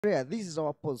prayer. This is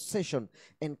our possession,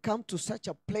 and come to such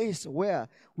a place where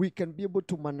we can be able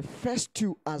to manifest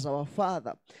you as our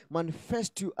Father,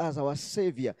 manifest you as our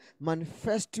Savior,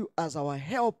 manifest you as our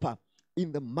helper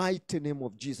in the mighty name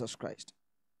of Jesus Christ.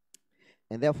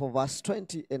 And therefore, verse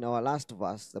 20 in our last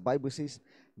verse, the Bible says,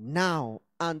 now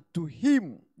unto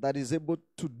him that is able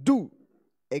to do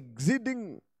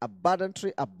exceeding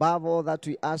abundantly above all that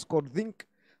we ask or think,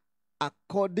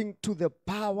 according to the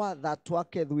power that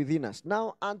worketh within us.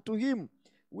 Now unto him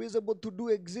who is able to do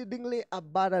exceedingly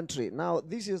abundantly. Now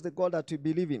this is the God that we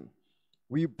believe in.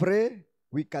 We pray,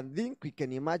 we can think, we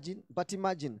can imagine, but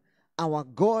imagine our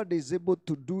God is able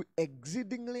to do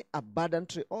exceedingly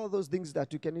abundantly all those things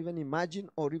that you can even imagine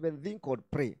or even think or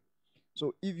pray.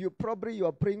 So if you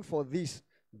are praying for this,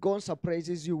 God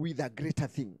surprises you with a greater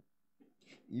thing.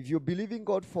 If you're believing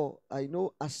God for,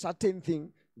 a certain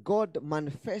thing, God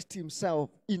manifests himself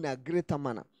in a greater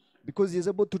manner because he is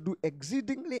able to do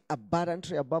exceedingly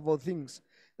abundantly above all things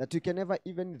that you can never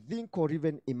even think or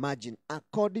even imagine,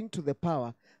 according to the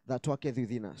power that worketh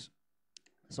within us.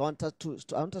 So I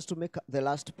want us to make the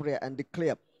last prayer and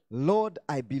declare, Lord,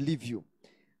 I believe you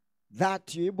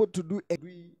that you're able to do.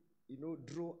 We,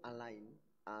 draw a line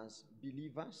as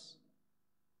believers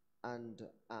and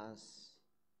as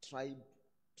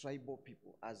tribal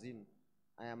people, as in,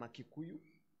 I am a Kikuyu,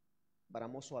 but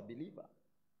I'm also a believer.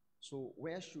 So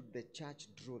where should the church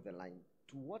draw the line?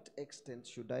 To what extent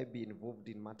should I be involved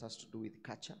in matters to do with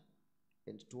culture?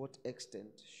 And to what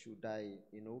extent should I,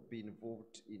 be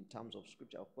involved in terms of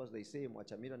scripture? Of course, they say,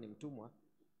 mwachamira ni mtumwa,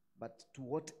 but to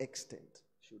what extent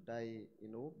should I,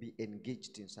 be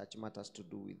engaged in such matters to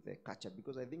do with the culture?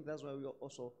 Because I think that's why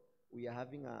we are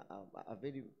having a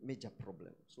very major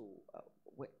problem. So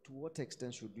to what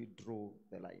extent should we draw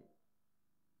the line?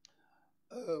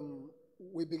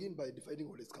 We begin by defining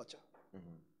what is culture.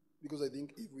 Mm-hmm. Because I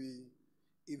think if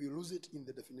we lose it in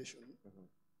the definition, mm-hmm.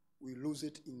 we lose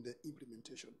it in the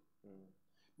implementation. Mm.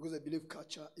 Because I believe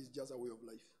culture is just a way of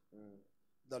life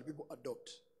that people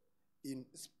adopt in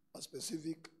a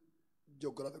specific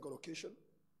geographical location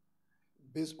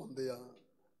based on their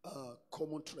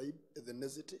common tribe,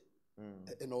 ethnicity,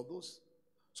 and all those.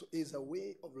 So it's a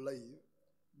way of life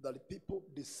that people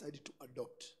decide to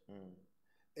adopt. Mm.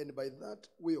 And by that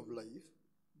way of life,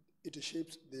 it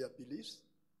shapes their beliefs,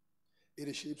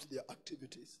 it shapes their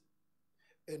activities,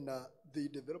 and they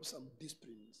develop some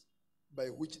disciplines by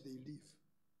which they live.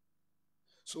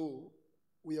 So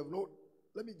we have not,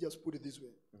 let me just put it this way.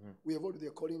 Mm-hmm. We have what they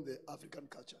are calling the African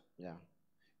culture. Yeah.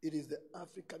 It is the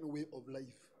African way of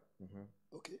life.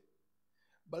 Mm-hmm. Okay?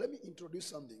 But let me introduce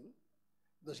something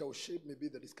that shall shape maybe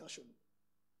the discussion.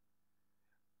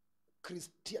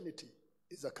 Christianity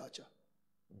is a culture.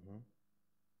 Mm-hmm.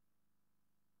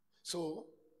 So,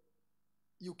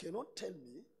 you cannot tell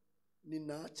me,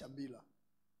 Nina Chambila,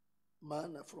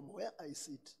 man, from where I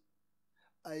sit,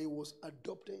 I was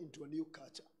adopted into a new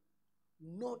culture.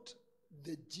 Not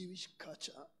the Jewish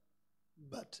culture,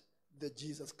 but the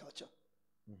Jesus culture.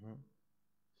 Mm-hmm.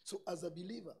 So, as a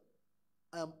believer,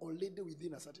 I am already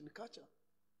within a certain culture.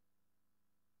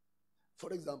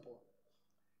 For example,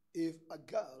 if a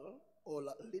girl or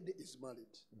a lady is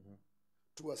married mm-hmm.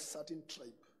 to a certain tribe,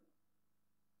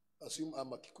 assume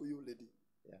I'm a Kikuyu lady.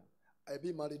 Yeah. I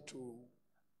be married to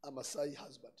a Maasai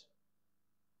husband.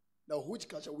 Now, which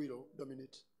culture will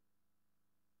dominate?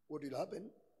 What will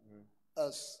happen? Mm-hmm.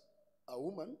 As a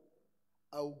woman,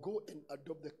 I'll go and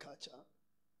adopt the culture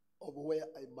of where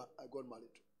I got married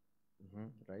to.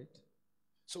 Mm-hmm. Right.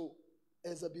 So,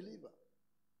 as a believer,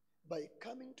 by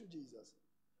coming to Jesus,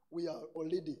 we are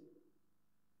already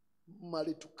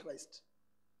married to Christ.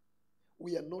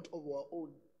 We are not of our own.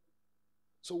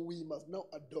 So we must now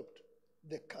adopt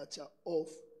the culture of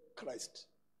Christ.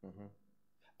 Mm-hmm.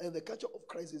 And the culture of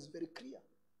Christ is very clear.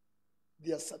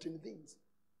 There are certain things.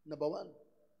 Number one,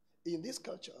 in this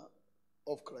culture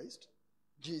of Christ,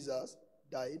 Jesus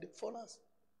died for us.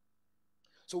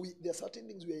 So there are certain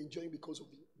things we are enjoying because of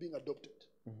being adopted.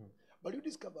 Mm-hmm. But you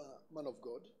discover, man of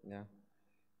God, yeah,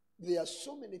 there are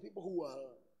so many people who are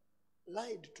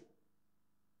lied to.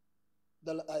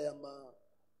 That I am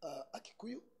a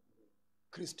Kikuyu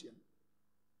Christian.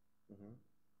 Mm-hmm.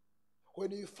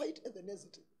 When you fight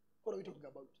ethnicity, what are we talking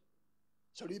about?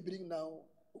 Shall we bring now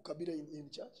Ukabila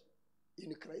in church,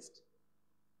 in Christ?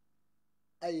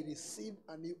 I received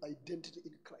a new identity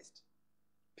in Christ.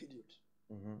 Period.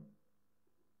 Mm-hmm.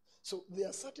 So there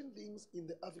are certain things in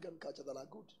the African culture that are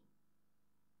good.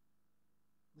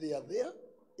 They are there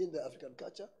in the African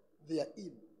culture. They are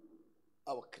in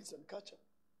our Christian culture.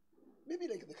 Maybe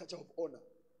like the culture of honor.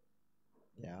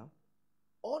 Yeah.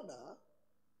 Honor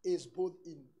is both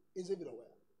is everywhere.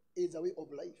 is a way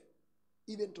of life,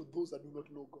 even to those that do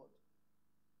not know God.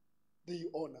 The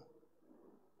honor.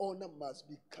 Honor must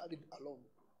be carried along,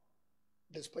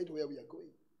 despite where we are going.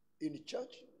 In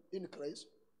church, in Christ,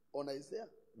 honor is there.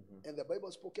 And the Bible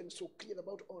has spoken so clear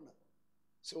about honor.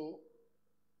 So,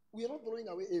 we are not throwing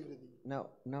away everything. Now,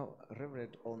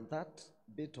 Reverend, on that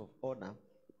bit of honor,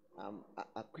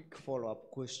 a quick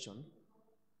follow-up question.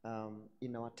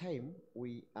 In our time,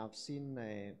 we have seen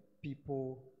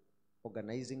people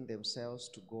organizing themselves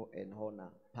to go and honor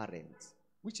parents,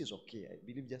 which is okay. I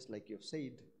believe, just like you've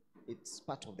said, it's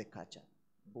part of the culture.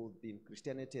 Both in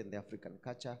Christianity and the African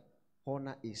culture,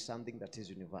 honor is something that is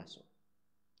universal.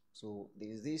 So there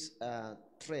is this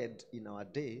trend in our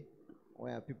day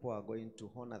where people are going to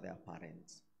honor their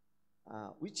parents,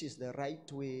 which is the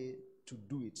right way to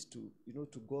do it,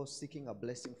 to go seeking a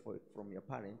blessing from your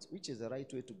parents, which is the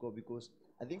right way to go, because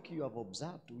I think you have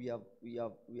observed we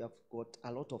have got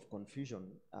a lot of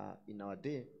confusion in our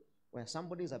day where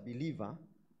somebody is a believer,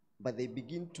 but they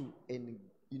begin to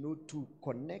to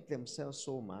connect themselves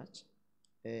so much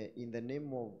in the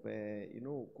name of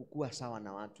kukua sawa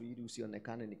na watu ili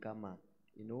usionekane ni kama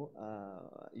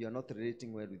you are not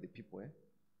relating well with the people.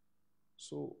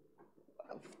 So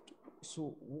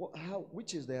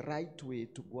which is the right way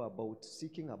to go about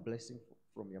seeking a blessing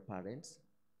from your parents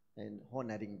and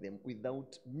honoring them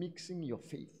without mixing your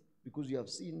faith? Because you have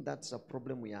seen that's a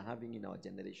problem we are having in our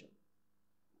generation.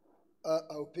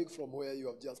 I'll pick from where you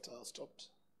have just stopped.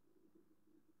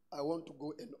 I want to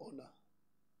go and honor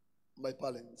my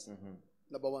parents.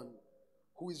 Number one,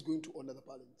 who is going to honor the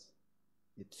parents?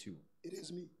 It's you. It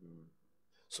is me.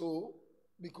 So,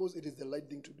 because it is the right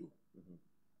thing to do,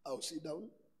 I'll sit down,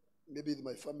 maybe with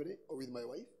my family or with my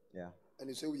wife, and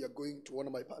you say we are going to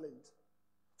honor my parents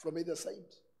from either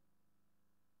side,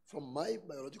 from my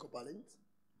biological parents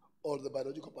or the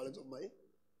biological parents of my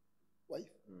wife,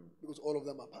 because all of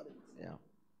them are parents,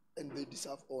 and they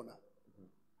deserve honor.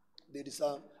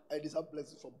 I deserve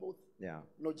blessings from both,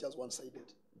 not just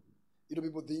one-sided.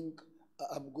 People think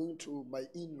I'm going to my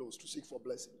in-laws to seek for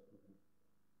blessing.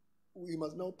 We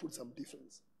must now put some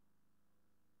difference,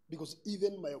 because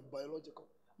even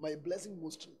my blessing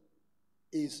mostly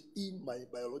is in my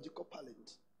biological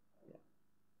parent,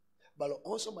 but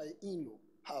also my in-law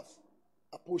have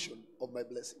a portion of my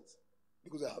blessings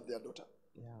because I have their daughter.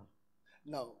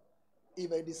 Now,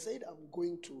 if I decide I'm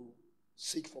going to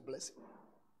seek for blessing,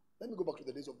 let me go back to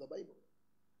the days of the Bible.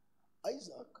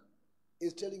 Isaac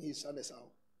is telling his son Esau,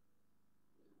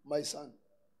 my son,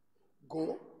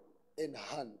 go and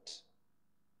hunt.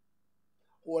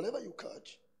 Whatever you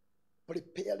catch,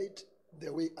 prepare it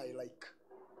the way I like.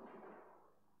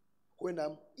 When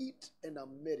I'm eat and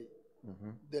I'm merry,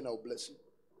 then I'll bless you.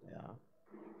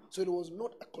 So it was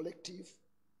not a collective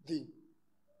thing.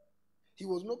 He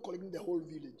was not collecting the whole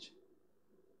village,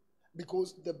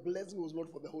 because the blessing was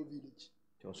not for the whole village.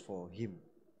 It was for him.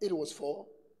 It was for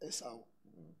Esau.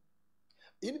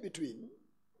 In between,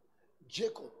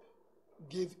 Jacob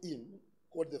gave in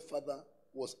what the father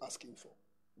was asking for.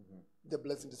 The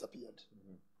blessing disappeared.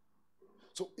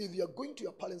 So if you are going to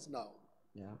your parents now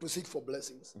to seek for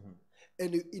blessings,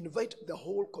 and you invite the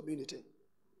whole community,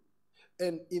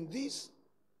 and in this,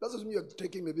 that doesn't mean you're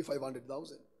taking maybe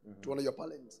 500,000 to honor your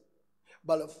parents,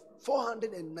 but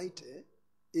 490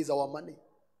 is our money.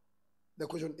 The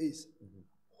question is,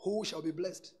 who shall be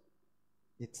blessed?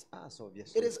 It's us,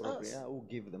 obviously. It is us. Who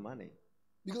give the money.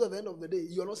 Because at the end of the day,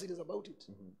 you are not serious about it.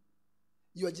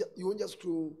 You want just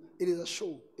to, it is a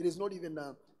show. It is not even,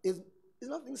 it's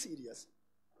nothing serious.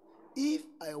 If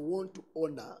I want to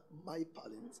honor my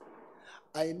parents,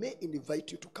 I may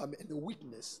invite you to come and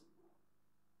witness.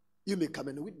 You may come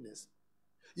and witness.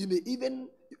 You may even,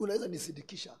 unaweza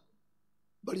nisidikisha,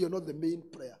 but you're not the main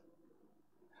prayer.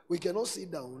 We cannot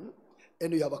sit down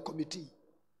and you have a committee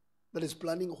that is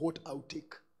planning what I'll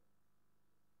take.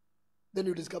 Then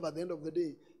you discover at the end of the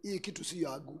day, hii kitu si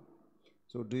yangu.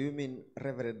 So do you mean,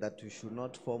 Reverend, that we should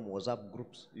not form WhatsApp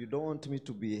groups? You don't want me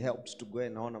to be helped to go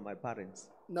and honor my parents?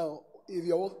 Now, if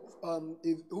you're,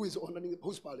 who is honoring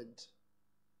whose parent?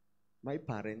 My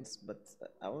parents, but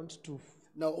I want to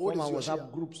Now, form a WhatsApp share?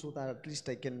 group so that at least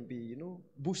I can be,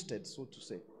 boosted, so to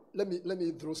say. Let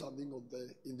me throw something on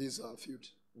in this field.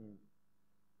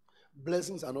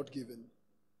 Blessings are not given.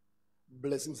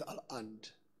 Blessings are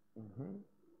earned.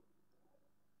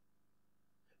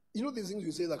 These things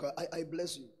you say, like, I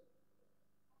bless you.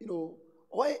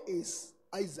 Why is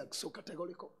Isaac so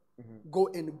categorical? Go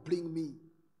and bring me,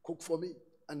 cook for me,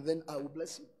 and then I will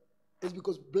bless you. It's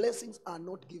because blessings are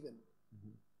not given.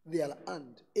 They are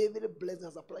earned. Every blessing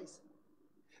has a price.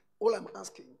 All I'm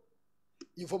asking,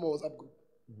 you form a WhatsApp group.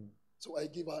 So I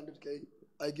give 100K,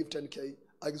 I give 10K,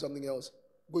 I give something else,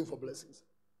 going for blessings.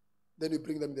 Then you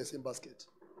bring them in the same basket.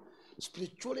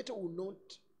 Spirituality will not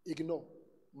ignore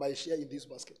my share in this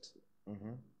basket.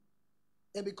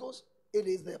 And because it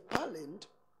is the parent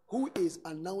who is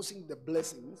announcing the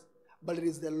blessings, but it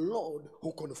is the Lord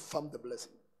who confirms the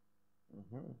blessing.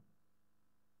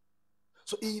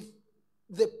 So if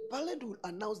the parent will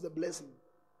announce the blessing,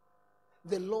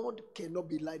 the Lord cannot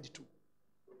be lied to.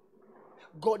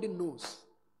 God knows,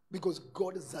 because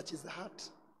God searches the heart.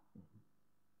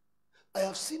 I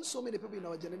have seen so many people in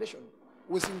our generation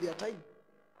wasting their time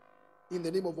in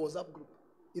the name of WhatsApp group,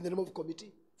 in the name of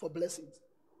committee for blessings.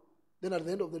 Then at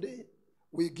the end of the day,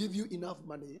 we give you enough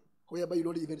money whereby you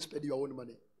don't even spend your own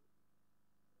money.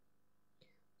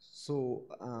 So,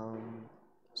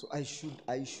 so I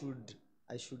should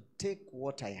take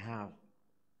what I have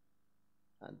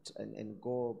and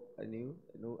go and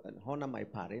honor my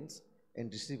parents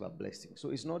and receive a blessing. So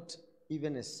it's not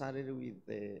even necessarily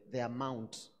with the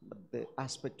amount, but the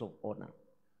aspect of honor.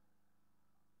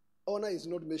 Honor is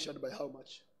not measured by how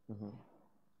much.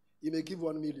 You may give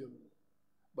 1 million,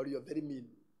 but you are very mean.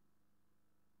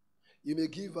 You may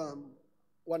give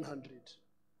 100,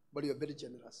 but you are very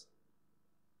generous.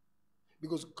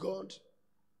 Because God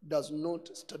does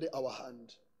not study our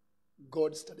hand.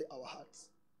 God study our hearts.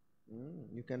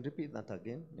 You can repeat that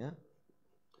again, yeah?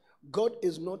 God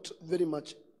is not very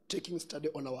much taking study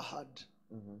on our heart.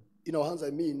 In our hands,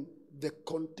 I mean the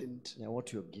content,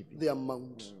 what you're giving, the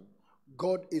amount.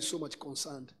 God is so much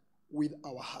concerned with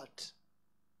our heart.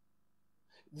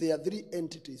 There are 3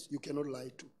 entities you cannot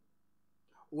lie to.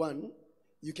 1,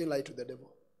 you can lie to the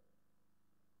devil.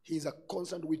 He is a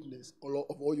constant witness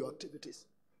of all your activities.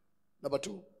 Number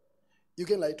 2, you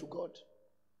can lie to God.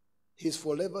 He is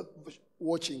forever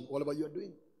watching whatever you are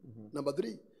doing. Number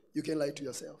 3, you can lie to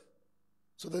yourself.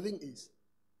 So the thing is,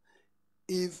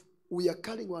 if we are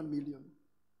carrying 1 million,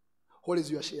 what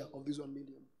is your share of this 1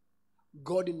 million?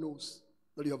 God knows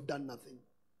that you have done nothing.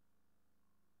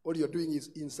 All you're doing is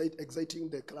exciting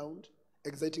the crowd,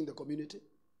 exciting the community,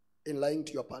 and lying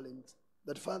to your parents.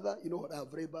 That, Father, you know what, I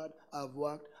have labored, I have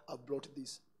worked, I have brought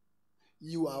this.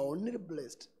 You are only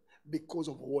blessed because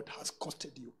of what has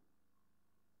costed you,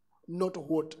 not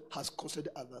what has costed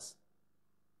others.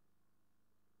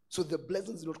 So the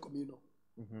blessing is not communal.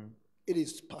 It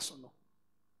is personal.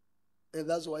 And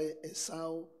that's why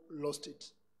Esau lost it.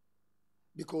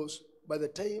 Because by the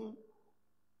time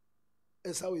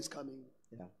Esau is coming,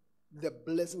 the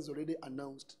blessing is already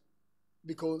announced.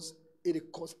 Because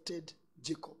it costed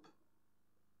Jacob.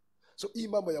 So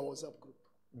remember your WhatsApp group.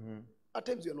 At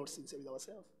times we are not sincere with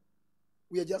ourselves.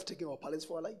 We are just taking our palace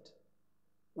for a light.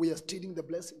 We are stealing the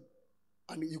blessing.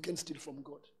 And you can steal from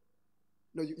God.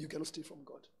 No, you cannot steal from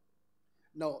God.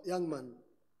 Now, young man,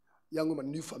 young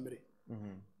woman, new family.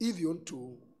 If you want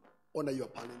to honor your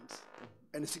parents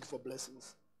and seek for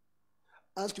blessings,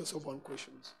 ask yourself one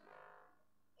question.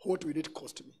 What will it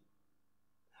cost me?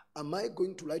 Am I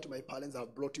going to lie to my parents,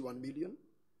 I've brought you 1 million,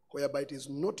 whereby it is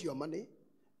not your money,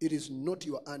 it is not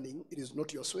your earning, it is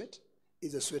not your sweat,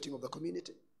 it's the sweating of the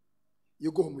community.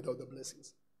 You go home without the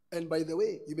blessings. And by the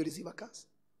way, you may receive a curse.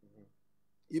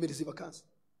 You may receive a curse.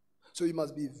 So you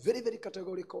must be very, very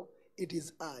categorical. It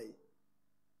is I,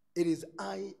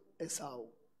 Esau.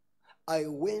 I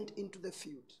went into the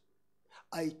field.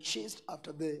 I chased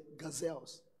after the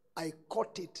gazelles. I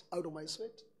caught it out of my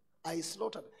sweat. I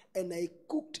slaughtered and I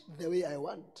cooked the way I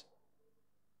want.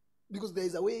 Because there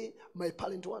is a way my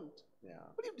parents want.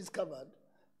 But you've discovered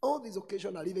all these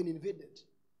occasions are even invaded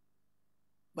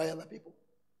by other people.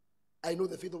 I know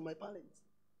the faith of my parents.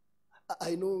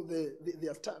 I know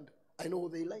their stand. I know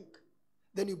what they like.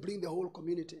 Then you bring the whole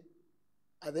community.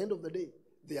 At the end of the day,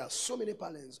 there are so many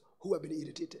parents who have been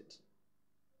irritated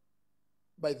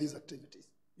by these activities.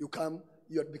 You come,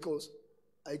 because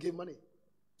I gave money.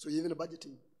 So you're even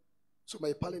budgeting. So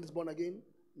my parent is born again.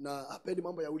 Na hapendi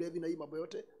mambo ya ulevi na hii mambo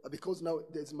yote. Because now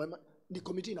there's my the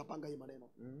committee inapanga hii maneno.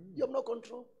 You have no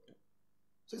control.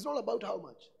 So it's not about how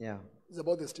much. It's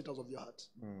about the status of your heart.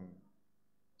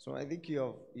 So I think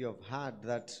you have heard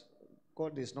that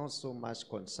God is not so much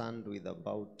concerned with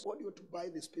about. What you want to buy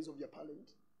the space of your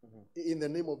parent in the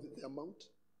name of the amount.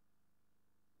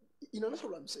 In another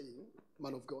what I'm saying,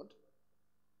 man of God,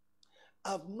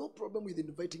 I have no problem with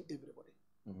inviting everybody.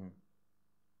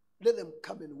 Let them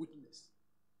come and witness.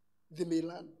 They may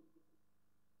learn.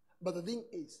 But the thing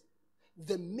is,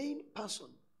 the main person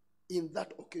in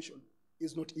that occasion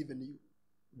is not even you.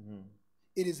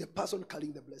 It is the person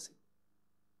carrying the blessing.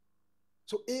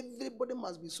 So everybody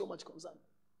must be so much concerned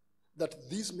that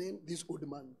this man, this old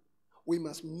man, we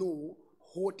must know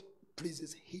what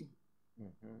pleases him.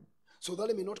 So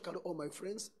that I may not carry all my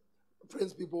friends,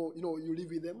 people, you live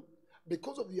with them.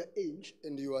 Because of your age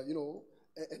and your,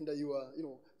 and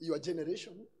your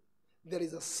generation, there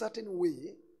is a certain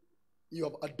way you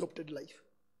have adopted life.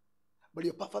 But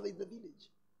your father is the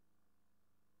village.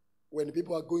 When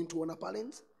people are going to honor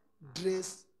parents,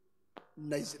 dress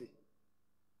nicely.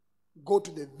 Go to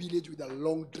the village with a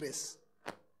long dress.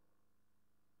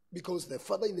 Because the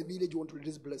father in the village wants to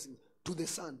release blessing to the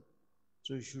son.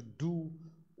 So you should do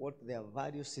what their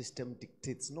value system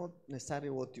dictates, not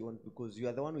necessarily what you want, because you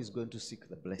are the one who is going to seek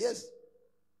the blessing. Yes.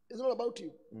 It's not about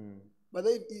you. But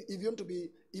then if you want to be,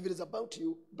 if it is about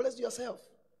you, bless yourself.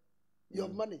 You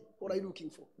have money. What are you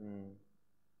looking for?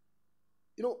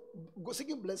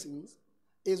 Seeking blessings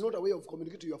is not a way of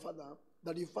communicating to your father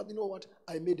that your father, you know what,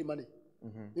 I made the money.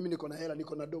 Mimi niko na hela,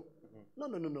 niko na do.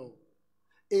 No.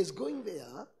 It's going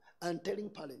there and telling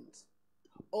parents,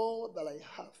 all that I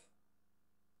have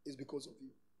is because of you.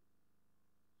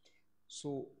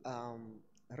 So,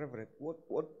 Reverend,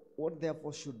 what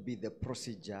therefore should be the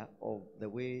procedure of the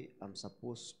way I'm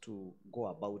supposed to go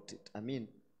about it? I mean,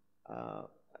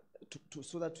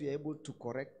 so that we are able to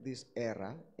correct this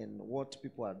error in what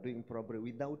people are doing probably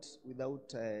without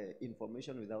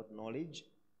information, without knowledge.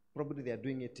 Probably they are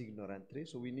doing it ignorantly.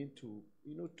 So we need to,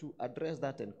 to address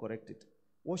that and correct it.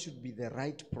 What should be the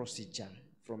right procedure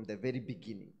from the very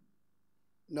beginning?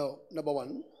 Now, number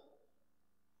one,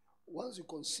 once you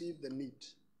conceive the need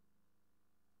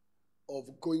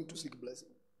of going to seek blessing,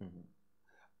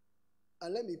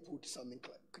 and let me put something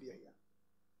clear here.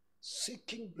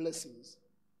 Seeking blessings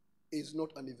is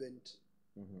not an event.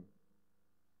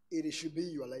 It should be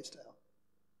your lifestyle.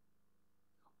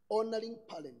 Honoring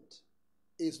parent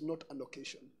is not an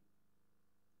occasion.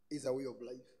 It's a way of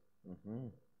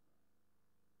life.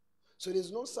 So it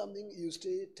is not something you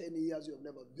stay 10 years, you have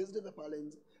never visited the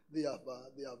parents, they have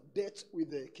debt with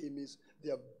the Kemis,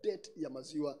 they have debt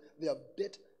Yamaziwa, they have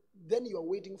debt. Then you are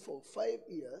waiting for 5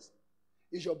 years.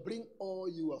 You shall bring all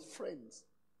your friends,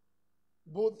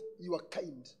 both you are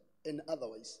kind and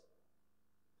otherwise.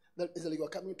 That is like you are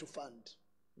coming to fund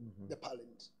the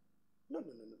parent. No.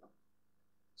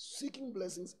 Seeking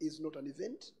blessings is not an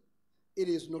event. It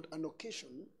is not an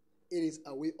occasion. It is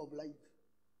a way of life.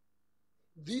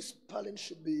 These parents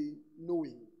should be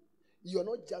knowing you are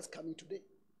not just coming today.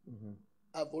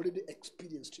 I've already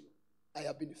experienced you. I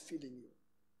have been feeling you.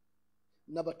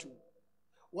 Number two,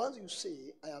 once you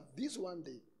say, I have this one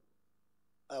day,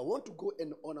 I want to go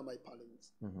and honor my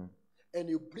parents, and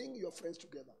you bring your friends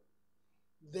together,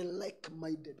 the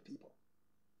like-minded people.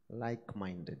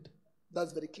 Like-minded.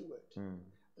 That's very key word.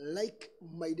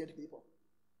 Like-minded people.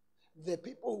 The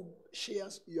people who share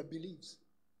your beliefs.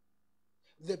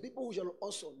 The people who shall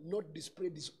also not display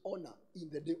dishonor in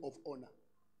the day of honor.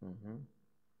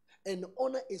 And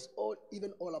honor is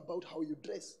even all about how you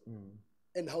dress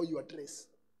and how you address.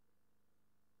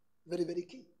 Very, very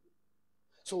key.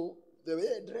 So the way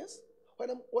I dress,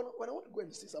 when I want to go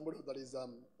and see somebody that is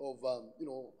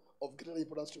of greater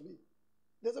importance to me,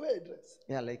 there's a way I dress.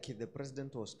 Yeah, like if the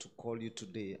president was to call you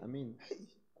today, I mean,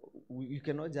 you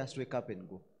cannot just wake up and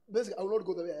go. Basically, I will not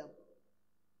go the way I am.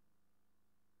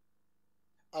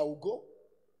 I will go,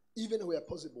 even where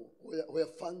possible, where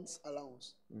funds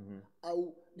allows.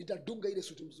 Nitadunga ile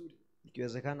suti mzuri.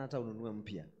 Ikiwezekana hata ununue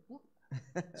mpya.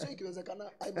 So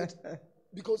ikiwezekana, I might,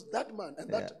 because that man and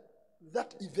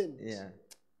that event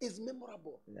is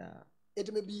memorable.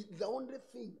 It may be the only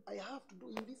thing I have to do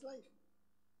in this life.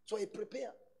 So I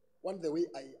prepare the way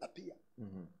I appear.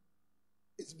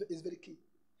 It's very key.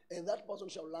 And that person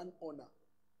shall learn honor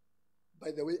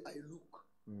by the way I look,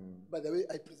 by the way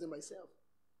I present myself.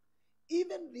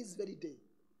 Even this very day,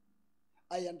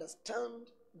 I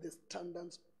understand the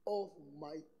standards of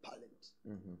my parents.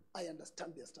 I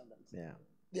understand their standards.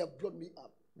 They have brought me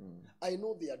up. I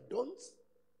know their don'ts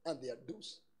and their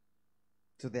do's.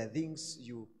 So there are things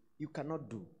you cannot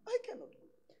do. I cannot do.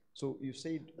 So you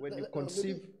said when you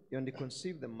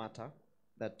conceive the matter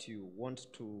that you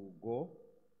want to go,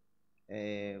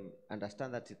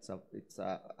 understand that it's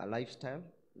a lifestyle.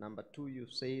 Number two, you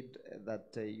said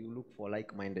that you look for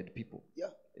like-minded people.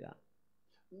 Yeah.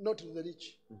 Not the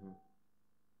rich.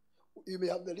 You may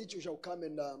have the rich who shall come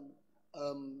and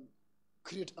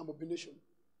create abomination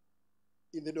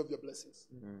in the day of your blessings,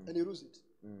 and you lose it.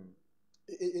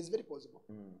 It's very possible.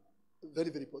 Very,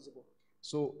 very possible.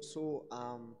 So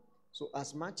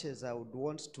as much as I would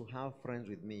want to have friends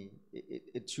with me,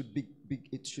 it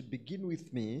should begin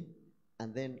with me,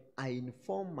 and then I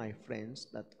inform my friends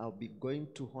that I'll be going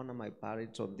to honor my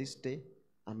parents on this day.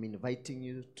 I'm inviting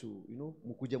you to,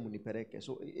 mukuje munipereke.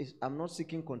 So I'm not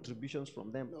seeking contributions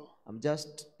from them. No. I'm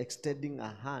just extending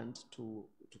a hand to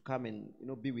come and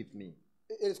be with me.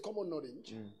 It is common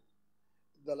knowledge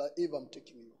that if I'm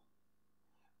taking you,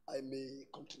 I may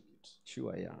contribute.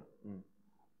 Sure, yeah.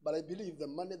 But I believe the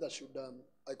money that should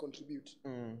I contribute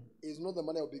is not the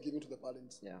money I'll be giving to the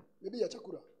parents. Yeah. Maybe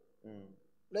yachakura.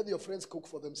 Let your friends cook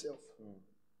for themselves.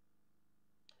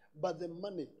 But the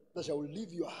money that shall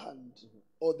leave your hand,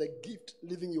 or the gift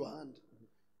leaving your hand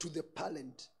to the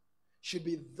parent, should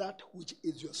be that which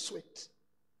is your sweat.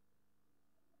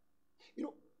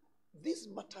 These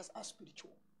matters are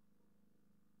spiritual.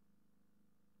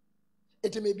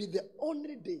 It may be the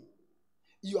only day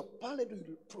your parent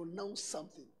will pronounce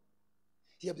something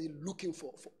he has been looking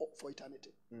for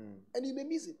eternity. And you may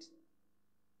miss it.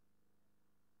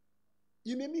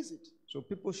 You may miss it. So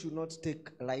people should not take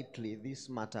lightly this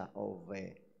matter of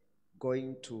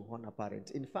going to honor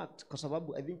parents. In fact, kwa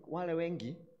sababu I think wale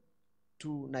wengi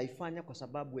tunaifanya kwa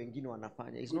sababu wengine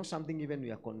wanafanya. It's not something even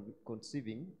we are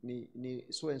conceiving. Ni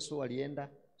so and so alienda,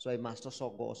 so I must also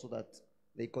go so that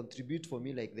they contribute for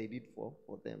me like they did for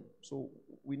them. So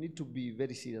we need to be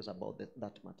very serious about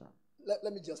that matter.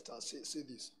 Let me just say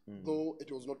this, though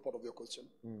it was not part of your question.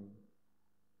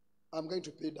 I'm going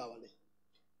to pay dowry.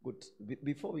 Good.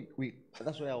 Before we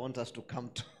that's where I want us to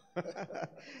come to.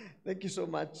 Thank you so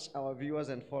much, our viewers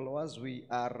and followers. We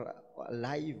are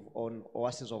live on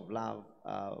Oasis of Love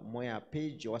Moya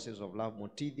page, Oasis of Love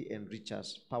Motithi and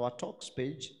Richards Power Talks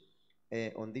page.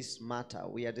 On this matter,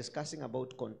 we are discussing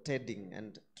about contending,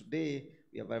 and today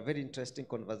we have a very interesting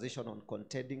conversation on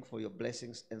contending for your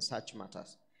blessings and such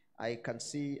matters. I can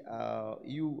see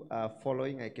you are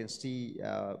following. I can see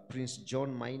Prince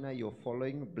John Minor, you're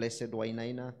following. Blessed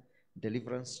Wainaina,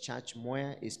 Deliverance Church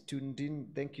Moya is tuned in.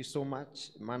 Thank you so much,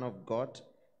 man of God.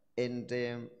 And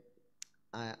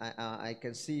I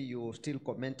can see you still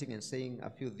commenting and saying a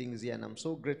few things here, and I'm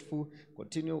so grateful.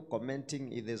 Continue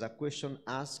commenting. If there's a question,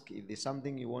 ask. If there's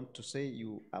something you want to say,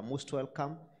 you are most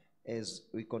welcome as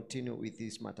we continue with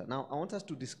this matter. Now, I want us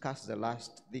to discuss the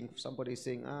last thing. Somebody is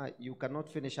saying, you cannot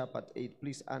finish up at 8.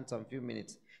 Please answer in a few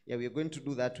minutes. Yeah, we are going to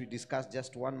do that. We discuss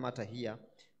just one matter here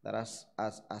that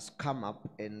has come up,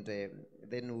 and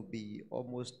then we'll be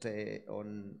almost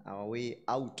on our way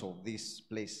out of this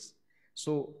place.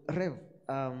 So, Rev,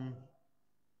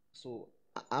 so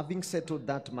having settled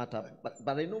that matter,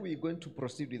 but I know we're going to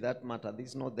proceed with that matter. This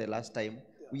is not the last time.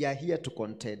 Yeah. We are here to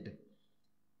contend.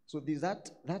 So there's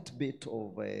that bit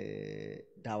of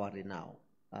dowry now.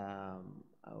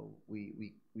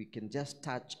 We can just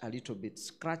touch a little bit,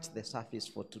 scratch the surface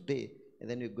for today, and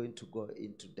then we're going to go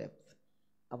into depth.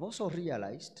 I've also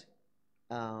realized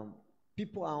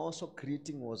people are also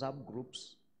creating WhatsApp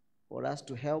groups for us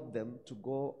to help them to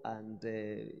go and,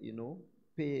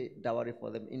 pay dowry for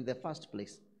them in the first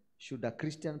place. Should a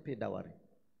Christian pay dowry?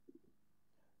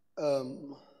 A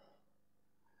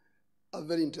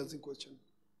very interesting question.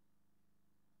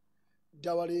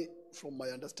 Dowry, from my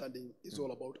understanding, is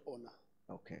all about honor.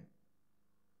 Okay.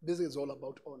 Basically, it's all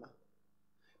about honor.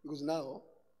 Because now,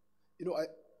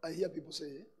 I hear people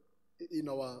say, in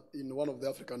one of the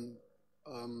African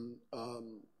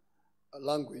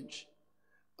language,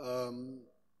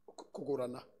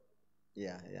 kugurana.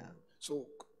 Yeah. So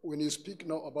when you speak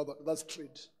now about that, that's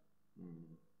trade.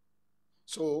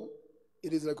 So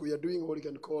it is like we are doing what you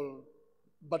can call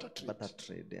barter trade. Barter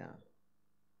trade, yeah.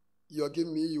 You are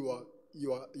giving me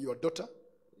your daughter.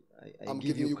 I'm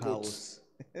give giving you cows.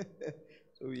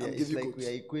 So it's like we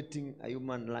are equating a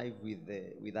human life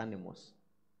with animals.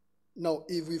 Now,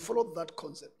 if we follow that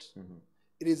concept,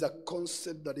 it is a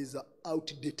concept that is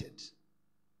outdated,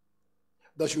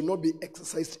 that should not be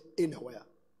exercised anywhere.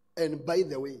 And by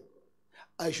the way,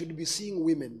 I should be seeing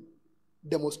women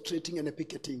demonstrating and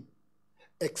picketing,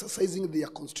 exercising their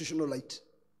constitutional right,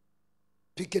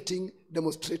 picketing,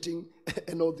 demonstrating,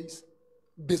 and all this,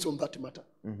 based on that matter.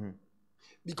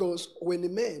 Because when the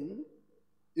men,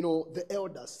 the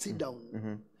elders sit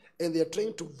down and they are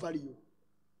trying to value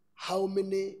how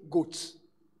many goats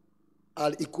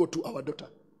are equal to our daughter.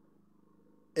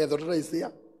 And the daughter is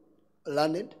there,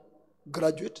 learned,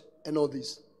 graduate, and all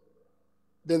this.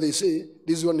 Then they say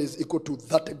this one is equal to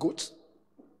 30 goats,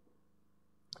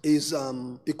 is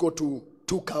equal to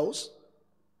 2 cows,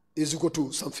 is equal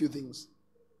to some few things.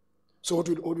 So what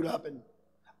will happen?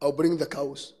 I'll bring the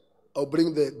cows, I'll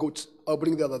bring the goats, I'll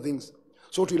bring the other things.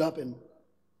 So what will happen?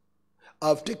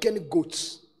 I've taken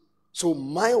goats. So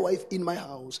my wife in my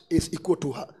house is equal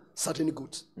to her certain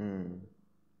goats.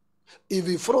 If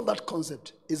we follow that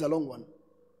concept, it's a long one.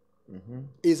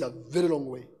 It's a very long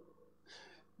way.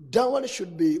 Dowry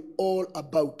should be all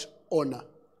about honor.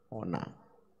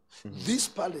 These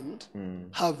parents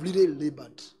have really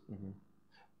labored,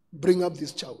 bring up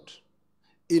this child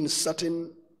in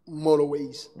certain moral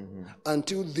ways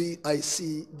until I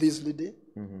see this lady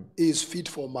is fit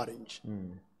for marriage.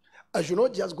 I should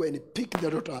not just go and pick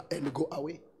the daughter and go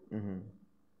away.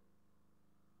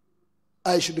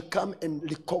 I should come and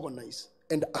recognize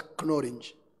and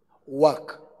acknowledge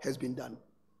work has been done.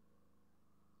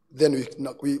 Then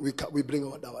we bring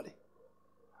our dowry.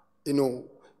 You know,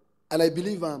 and I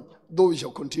believe, though we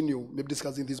shall continue maybe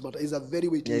discussing this matter, it's a very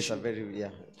weighty issue.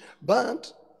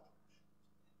 But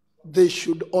they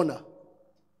should honor.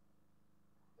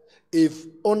 If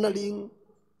honoring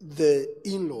the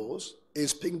in-laws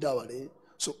is paying dowry,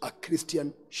 so a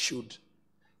Christian should.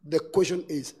 The question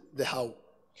is the how.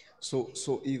 So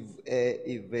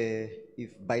if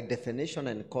by definition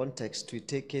and context we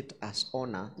take it as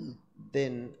honor,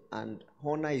 then, and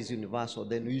honor is universal,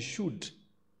 then we should.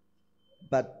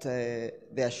 But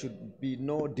there should be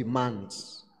no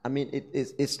demands. I mean,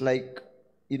 it's like,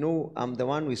 you know, I'm the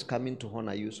one who is coming to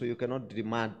honor you, so you cannot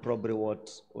demand probably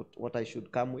what I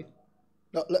should come with.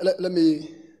 Now, let me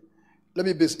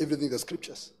base everything in the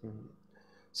scriptures.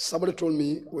 Somebody told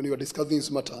me when you were discussing this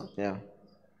matter,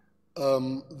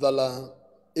 that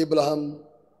Abraham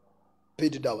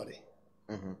paid dowry.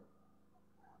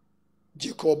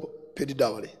 Jacob paid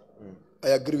dowry. I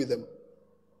agree with them.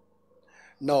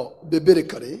 Now,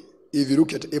 biblically, if you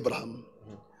look at Abraham,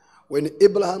 when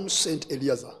Abraham sent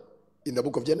Eliezer in the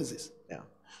book of Genesis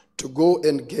to go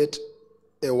and get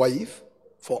a wife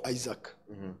for Isaac,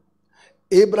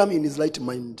 Abraham in his right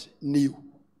mind knew,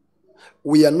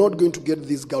 we are not going to get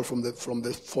this girl from the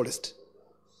forest.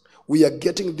 We are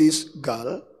getting this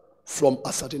girl from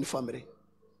a certain family.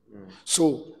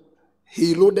 So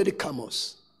he loaded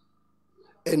camels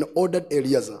and ordered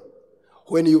Eliezer,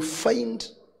 when you find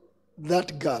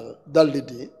that girl, that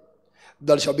lady,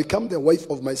 that shall become the wife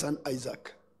of my son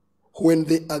Isaac, when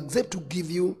they accept to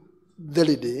give you the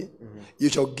lady, you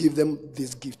shall give them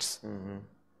these gifts.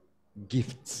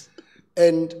 Gifts.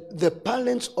 And the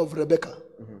parents of Rebekah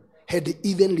had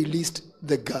even released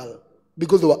the girl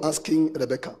because they were asking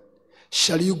Rebekah,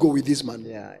 shall you go with this man?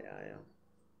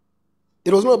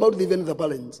 It was not about even the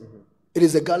parents. It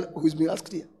is the girl who is being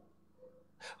asked here.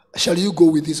 Shall you go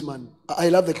with this man? I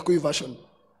love the Kikuyu version.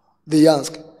 They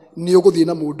ask, Niogo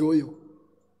dina mudoyo.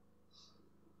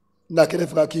 Na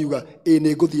kerefuka kiuga,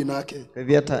 nego dina ake.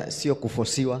 Hata sio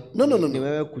kufosiwa. No. Ni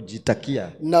wewe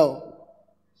kujitakia. Now,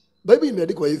 Bible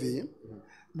imeandikwa hivi,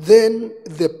 then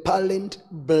the parent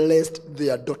blessed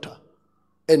their daughter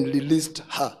and released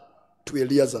her to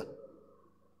Eliezer.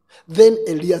 Then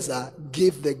Eliezer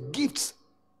gave the gifts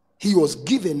he was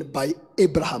given by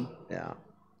Abraham.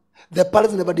 The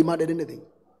parents never demanded anything.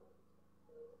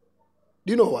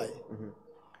 Do you know why?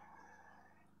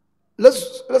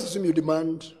 Let's assume you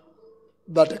demand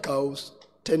 30 cows,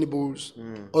 10 bulls,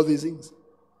 all these things.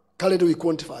 Currently we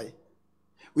quantify.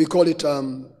 We call it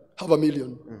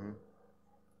 500,000.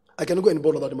 I can go and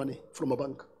borrow that money from a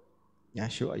bank. Yeah,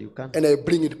 sure, you can. And I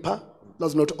bring it back.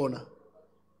 That's not honor.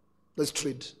 That's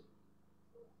trade.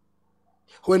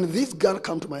 When this girl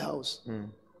come to my house,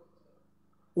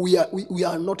 we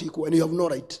are not equal, and you have no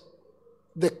right.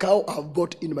 The cow I've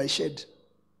bought in my shed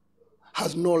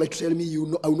has no right to tell me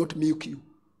I will not milk you.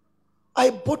 I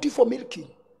bought it for milking.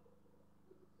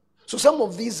 So some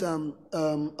of these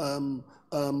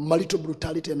marital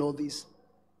brutality and all this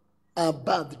are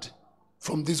birthed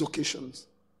from these occasions,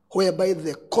 whereby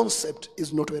the concept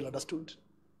is not well understood.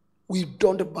 We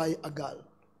don't buy a girl.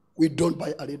 We don't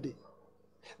buy a lady.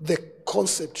 The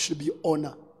concept should be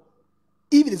honor.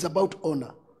 If it is about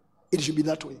honor, it should be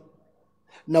that way.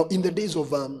 Now, in the days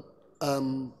of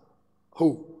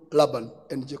Laban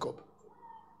and Jacob,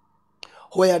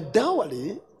 where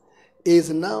dowry is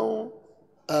now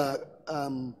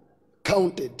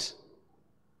counted,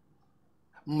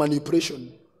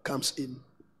 manipulation comes in.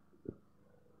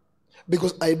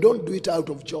 Because I don't do it out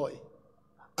of joy.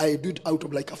 I do it out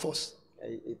of like a force.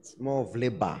 It's more of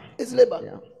labor. It's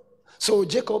labor. So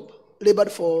Jacob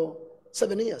labored for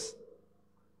 7 years,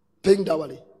 paying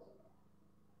dowry.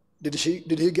 Did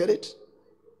he get it?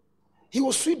 He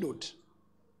was swindled.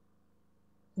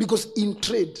 Because in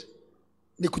trade,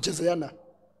 ni kuchezeana.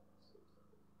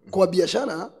 Kwa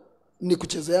biashara, ni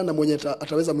kuchezeana mwenye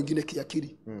ataweza mwingine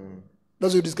kiakili.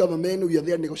 That's you discover men, we are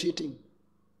there negotiating.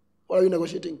 What are we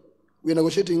negotiating? We are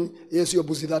negotiating, yes, your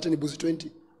buzi 30 ni buzi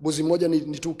 20. Buzi moja ni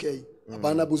 2K.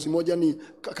 Hapana, buzi moja ni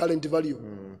current value.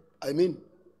 I mean,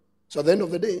 so at the end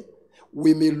of the day,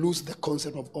 we may lose the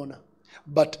concept of honor.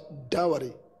 But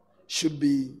dowry should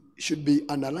be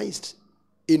analyzed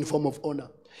in form of honor.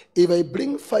 If I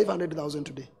bring 500,000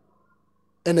 today,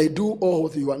 and I do all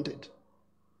what you wanted,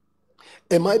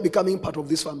 am I becoming part of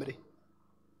this family?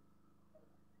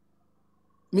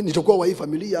 mimi nitakuwa wa hii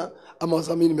familia ama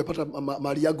sasa mimi nimepata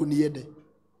mali yangu niende.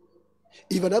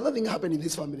 If another thing happen in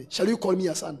this family, shall you call me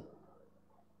a son?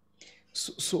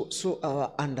 So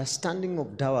our understanding of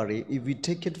dowry, if we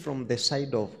take it from the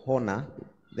side of honor,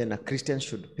 then a Christian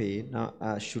should pay,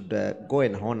 should go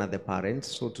and honor the parents,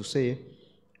 so to say,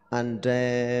 and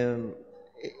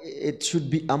it should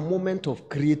be a moment of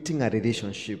creating a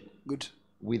relationship. Good.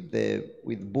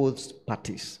 With both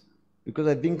parties, because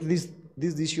I think this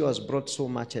issue has brought so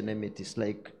much enmities.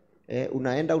 Like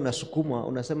unaenda unasukuma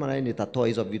unasema naye nitatoa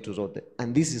hizo vitu zote,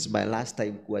 and this is my last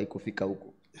time kuwahi kufika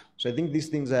huko. So I think these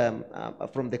things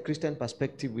from the Christian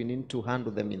perspective we need to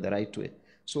handle them in the right way.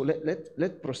 So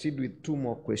let's proceed with 2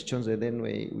 more questions and then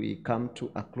we come to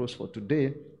a close for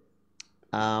today.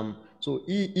 So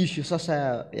hii issue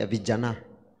sasa ya vijana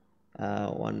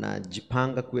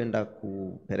wanajipanga kuenda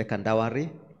kupeleka dowry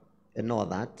and all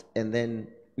that, and then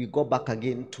we go back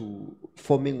again to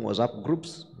forming WhatsApp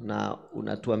groups na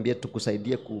unatuambia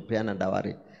tukusaidie kupeana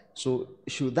dowry. So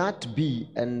should that be,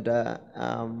 and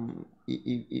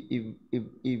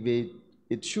if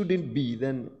it shouldn't be,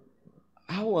 then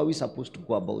how are we supposed to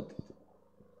go about it?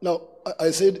 Now,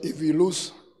 I said if we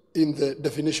lose in the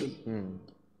definition,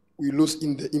 we lose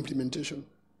in the implementation.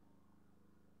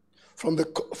 From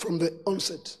the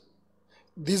onset,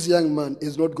 this young man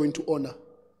is not going to honor.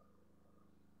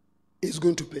 He's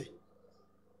going to pay.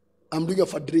 I'm doing a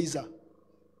fundraiser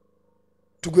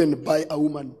to go and buy a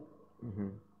woman.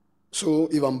 So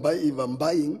if I'm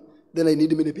buying, then I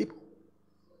need many people.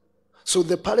 So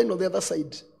the parent on the other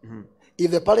side, if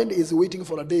the parent is waiting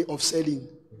for a day of selling,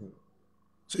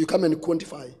 so you come and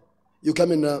quantify. You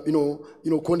come and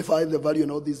quantify the value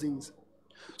and all these things.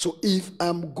 So if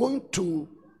I'm going to,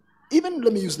 even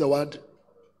let me use the word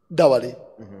dowry,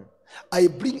 I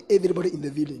bring everybody in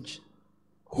the village.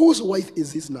 Whose wife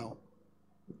is this now?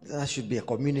 That should be a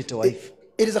community wife.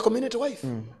 It is a community wife.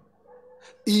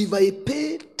 If I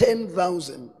pay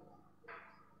 10,000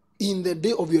 in the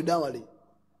day of your dowry,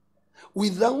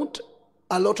 without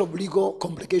a lot of legal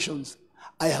complications,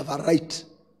 I have a right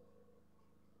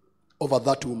over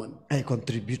that woman. I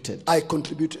contributed.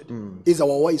 It's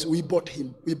our wife. We bought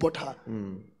him. We bought her.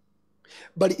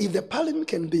 But if the parent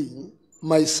can be,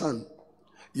 my son,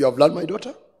 you have learned my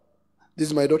daughter. This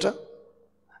is my daughter.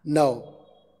 Now,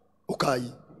 okay.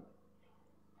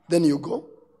 Then you go.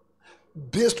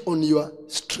 Based on your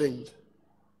strength.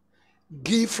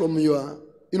 Give from your,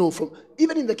 from,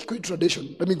 even in the Kikuyu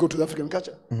tradition, let me go to the African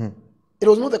culture. It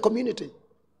was not the community.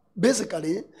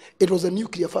 Basically, it was a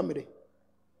nuclear family.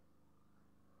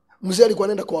 Mzee alikuwa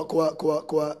anaenda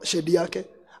kwa shedi yake,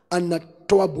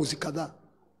 anatoa buzi kadhaa,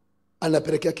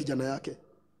 anapelekea kijana yake.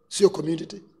 Sio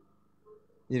community.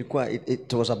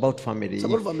 It was about family. It's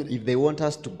about family. If they want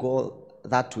us to go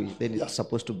that way, then it's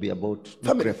supposed to be about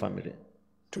nuclear family.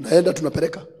 Tunaenda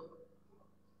tunapeleka.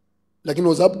 Lakini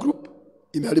WhatsApp group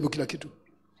imeharibu kila kitu.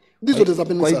 This is what is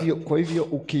happening. Kwa hivyo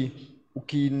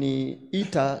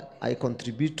ukiniita I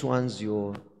contribute towards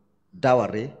your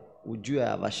dowry, ujue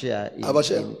avashare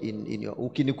in your,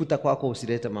 ukinikuta kwako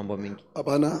usilete mambo mingi.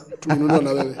 Hapana, tukinunua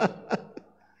na wewe.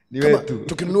 Ni wetu.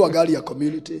 Tukinunua gari ya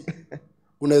community,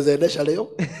 unaweza endesha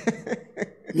leo,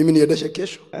 mimi niendeshe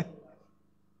kesho.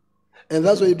 And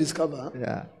that's why you discover,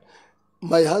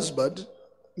 my husband,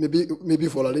 maybe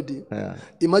for a lady,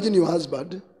 imagine your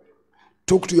husband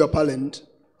took to your parent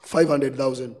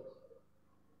 500,000,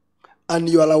 and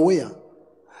you are aware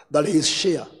that his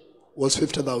share was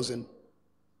 50,000.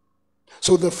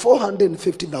 So the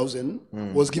 450,000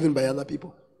 was given by other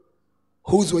people.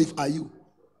 Whose wife are you?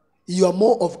 You are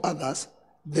more of others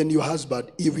than your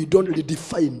husband if you don't really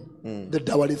define the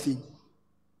dowry thing.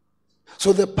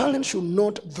 So the parents should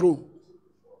not throw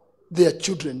their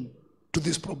children to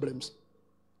these problems.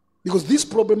 Because this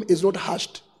problem is not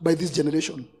hatched by this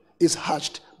generation, it's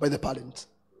hatched by the parents.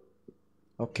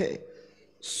 Okay.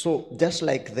 So just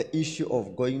like the issue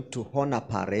of going to honor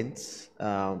parents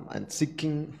and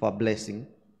seeking for blessing,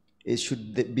 it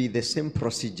should be the same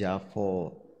procedure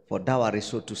for dowry,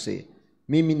 so to say.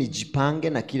 Mimi nijipange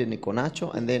na kile niko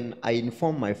nacho, and then I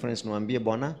inform my friends, niwaambie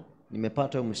bwana,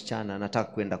 nimepata huyu msichana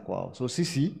nataka kwenda kwao. So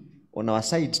sisi on our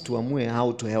side tuamue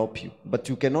how to help you, but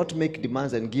you cannot make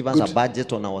demands and give us a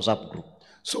budget on our WhatsApp group.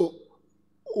 So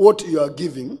what you are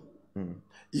giving,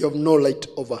 you have no right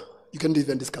over. You can't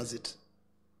even discuss it.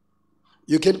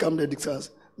 You can't come and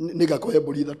discuss. Niga kwa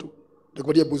hebu lidha tu.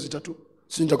 Nitakupatia buzi tatu.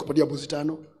 Si nitakupatia buzi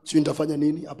tano. Si nitafanya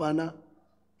nini? Hapana.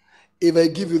 If I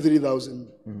give you 3,000,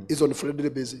 it's on a friendly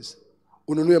basis.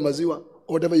 Ununue maziwa,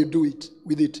 whatever you do it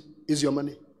with it is your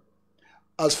money.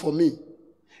 As for me,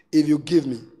 if you give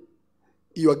me,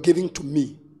 you are giving to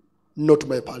me, not to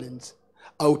my parents.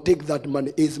 I'll take that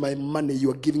money. It's my money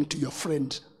you are giving to your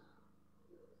friend.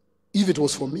 If it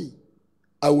was for me,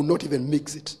 I would not even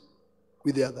mix it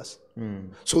with the others.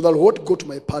 So that what go to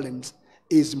my parents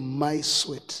is my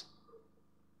sweat.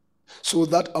 So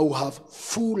that I will have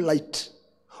full light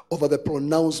over the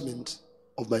pronouncement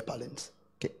of my parents.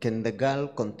 Can the girl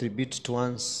contribute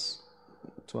towards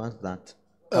that?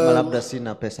 Kama labda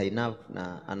sina pesa enough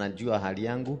na anajua hali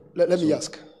yangu. Let me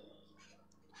ask.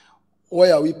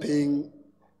 Why are we paying?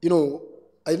 You know,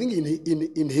 I think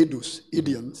in Hindus,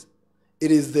 idioms, it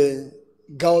is the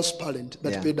girl's parent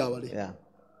that pay dowry. Yeah.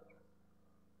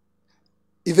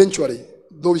 Eventually,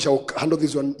 though we shall handle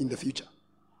this one in the future.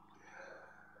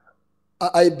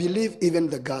 I believe even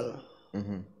the girl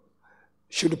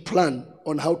should plan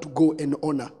on how to go and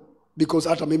honor, because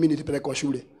hata mimi nilipelekwa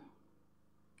shule.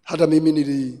 Hata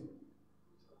mimi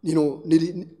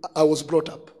I was brought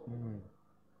up.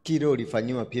 Kile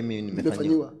ulifanywa pia mimi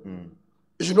nimefanywa.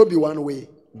 It should not be one way.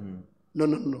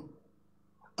 No.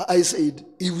 I said,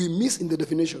 if we miss in the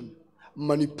definition,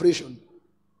 manipulation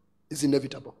is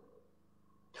inevitable.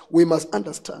 We must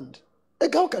understand a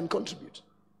girl can contribute.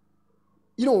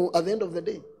 You know, at the end of the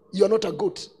day, you are not a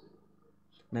goat.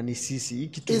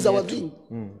 It's our thing.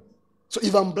 So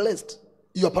if I'm blessed,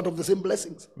 you are part of the same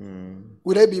blessings.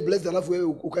 Will I be blessed enough where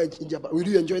will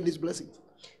you enjoy these blessings?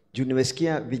 Juu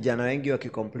nimesikia vijana wengi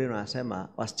wakicomplain wanasema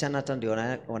wasichana hata ndio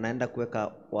wanaenda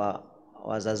kuweka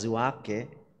wazazi wake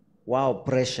wao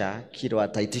pressure kile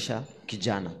wataitisha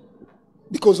kijana.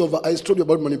 Because of I told you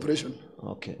about manipulation.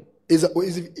 Okay.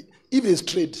 If it's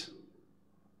trade.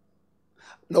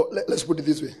 Now let's put it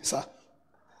this way, sir,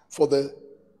 for the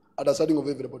understanding of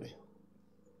everybody.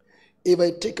 If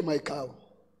I take my cow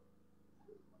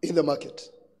in the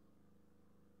market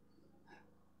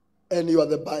and you are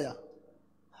the buyer,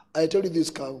 I tell you this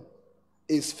cow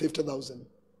is 50,000.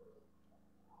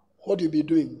 What you'll be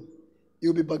doing,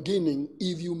 you'll be bargaining.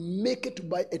 If you make it to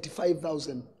buy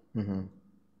 85,000,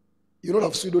 you don't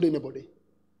have swindled anybody.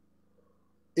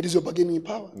 It is your bargaining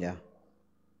power. Yeah.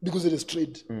 Because it is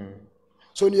trade.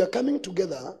 So when you are coming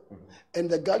together, and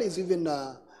the girl is even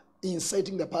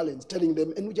inciting the parents, telling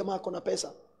them, "Enu jamaa kona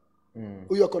pesa,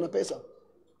 uyu kona pesa,"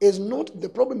 is not the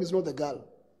problem. Is not the girl,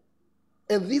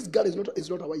 and this girl is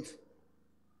not a wife.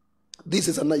 This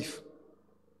is a knife.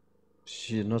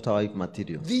 She is not a wife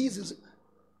material. This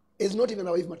is not even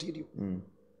a wife material.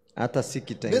 Hata si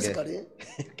kitenge. Basically,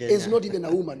 is not even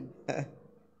a woman.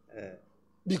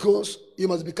 Because you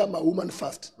must become a woman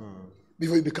first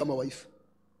before you become a wife.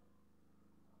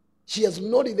 She has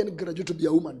not even graduated to be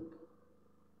a woman.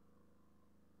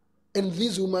 And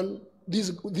this woman,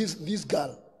 this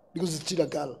girl, because it's still a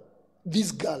girl,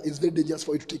 this girl is very dangerous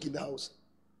for you to take in the house.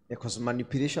 Yeah, because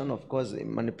manipulation, of course,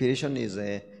 manipulation is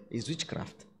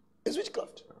witchcraft. It's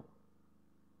witchcraft.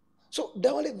 So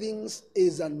dowry things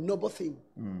is a noble thing.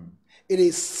 It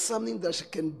is something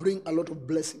that can bring a lot of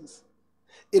blessings.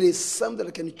 It is something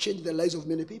that can change the lives of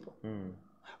many people.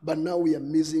 But now we are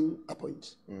missing a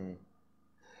point.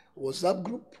 WhatsApp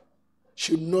group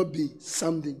should not be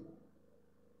something,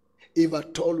 if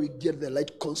at all we get the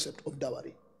right concept of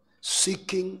dowry.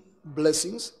 Seeking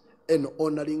blessings and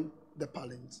honoring the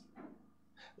parents.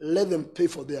 Let them pay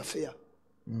for their fare.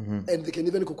 And they can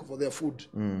even cook for their food.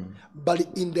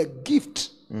 But in the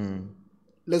gift,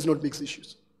 let's not mix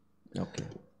issues. Okay.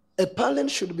 A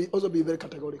parent should also be very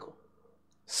categorical.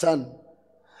 Son,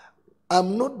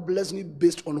 I'm not blessing you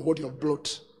based on what you have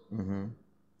brought.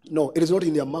 No, it is not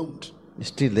in the amount. It's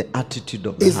still the attitude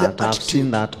of the heart. I've seen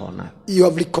that honor. You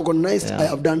have recognized I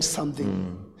have done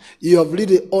something. You have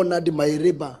really honored my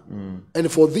labor.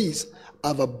 And for this, I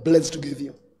have a blessing to give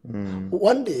you.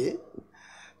 One day,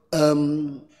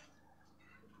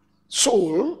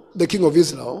 Saul, the king of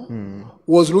Israel,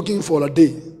 was looking for a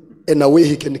day and a way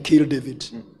he can kill David.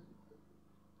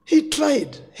 He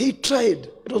tried.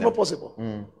 It was not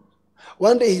possible.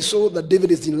 One day he saw that David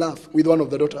is in love with one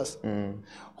of the daughters.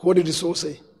 What did Saul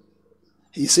say?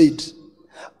 He said,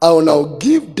 I will now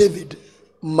give David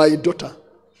my daughter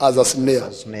as a snare.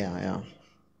 A snare, yeah.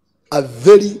 A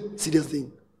very serious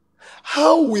thing.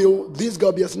 How will this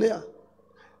girl be a snare?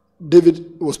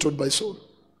 David was told by Saul,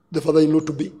 the father-in-law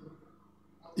to be,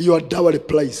 your dowry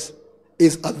price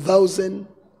is 1,000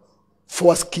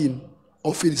 foreskin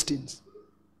of Philistines.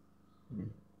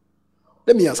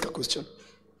 Let me ask a question.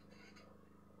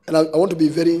 And I want to be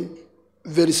very,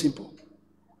 very simple.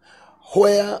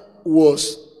 Where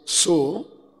was Saul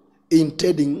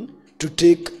intending to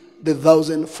take the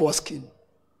 1,000 foreskin?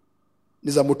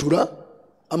 Ni za mutura,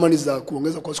 ama ni za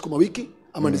kuongeza kwa sukuma wiki,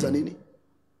 ama ni za nini?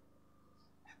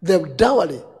 The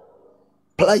dowry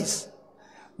price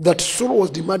that Saul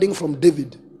was demanding from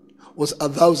David was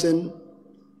 1,000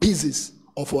 pieces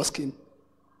of foreskin.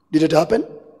 Did it happen?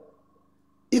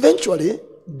 Eventually,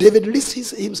 David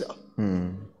released himself.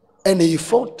 And he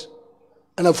fought.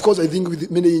 And of course, I think with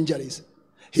many injuries,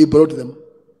 he brought them.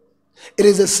 It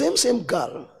is the same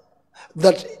girl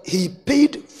that he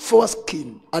paid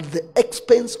foreskin at the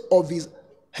expense of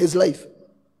his life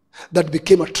that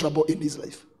became a trouble in his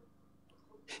life.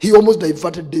 He almost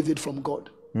diverted David from God.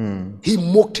 He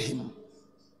mocked him.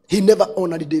 He never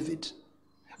honored David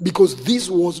because this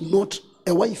was not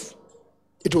a wife.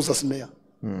 It was a snare.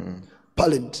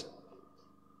 Parent,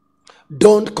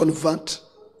 don't convert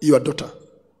your daughter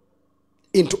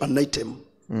into an item.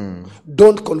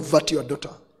 Don't convert your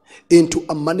daughter into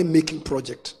a money-making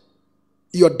project.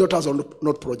 Your daughters are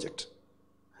not project.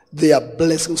 They are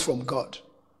blessings from God.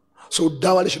 So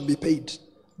dowry should be paid.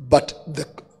 But the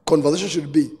conversation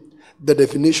should be the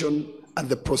definition and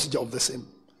the procedure of the same.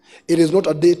 It is not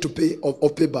a day to pay of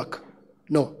payback.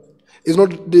 No. It's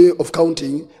not a day of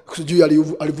counting.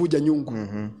 Alivuja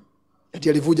nyungu. Ati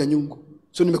alivuja nyungu.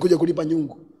 So nimekuja kulipa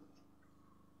nyungu.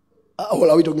 What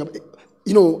are we talking about?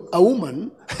 You know, a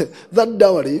woman, that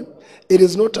dowry, it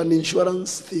is not an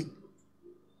insurance thing.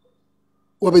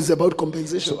 What is about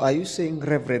compensation? So are you saying,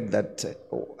 Reverend, that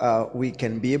we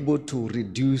can be able to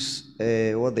reduce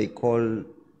what they call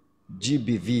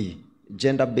GBV,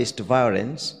 gender-based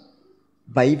violence,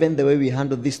 by even the way we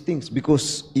handle these things?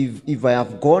 Because if I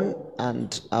have gone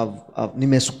and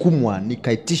nimesukumwa,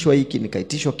 nikaitishwa hiki,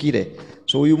 nikaitishwa kile,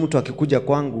 so huyu mtu akikuja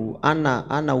kwangu,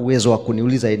 ana uwezo wa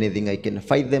kuniuliza anything, I can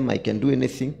fight them, I can do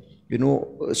anything, you know.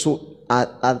 So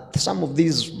some of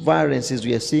these violences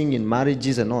we are seeing in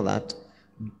marriages and all that,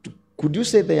 could you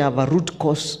say they have a root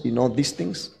cause in all these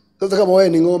things? Sasa kama wewe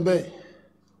ni ng'ombe,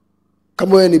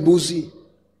 kama wewe ni buzi,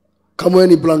 kama wewe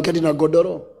ni blanketi na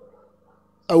godoro,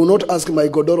 I will not ask my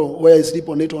godoro whether I sleep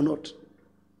on it or not.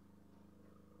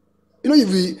 You know,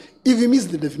 if we miss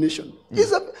the definition,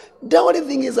 dowry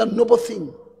thing is a noble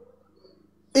thing.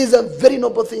 It's a very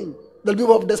noble thing that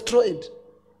people have destroyed.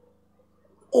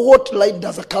 What life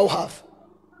does a cow have?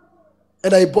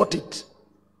 And I bought it.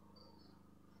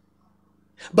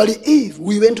 But if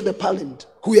we went to the parent,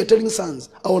 who are telling sons,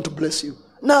 I want to bless you.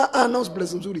 Now, I announce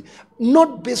blessings,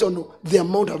 not based on the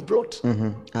amount I've brought.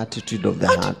 Attitude of the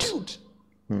heart. Attitude.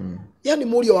 Yani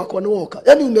moyo wako wanaoka.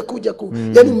 Yani umekuja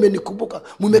yani mmenikumbuka.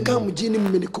 Mmekaa mjini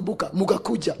mmenikumbuka,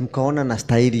 mkakuja. Mkaona na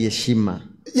stahili heshima.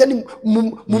 Yani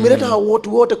mmeleta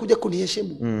watu wote kuja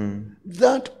kuniheshimu.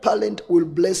 That parent will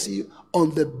bless you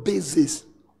on the basis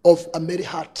of a merry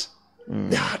heart.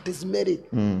 The heart is merry.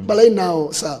 But right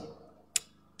now, sir,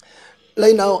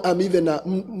 right now I'm even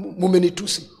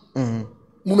mumenitusi.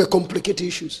 Mume complicate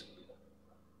issues.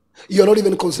 You're not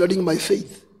even considering my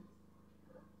faith.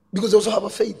 Because I also have a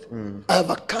faith. I have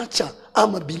a culture.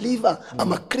 I'm a believer.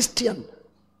 I'm a Christian.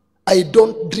 I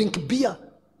don't drink beer.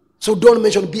 So don't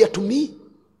mention beer to me.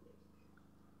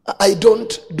 I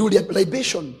don't do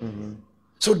libation.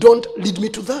 So don't lead me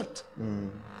to that.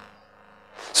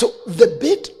 So the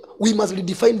bit, we must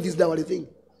redefine this dowry thing.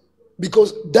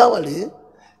 Because dowry,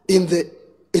 in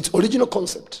its original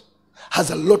concept, has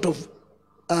a lot of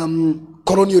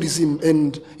colonialism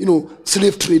and, you know,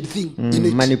 slave trade thing in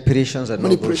it. Manipulations and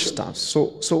all those stuff.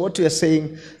 So what we are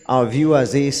saying, our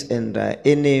viewers is, and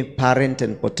any parent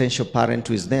and potential parent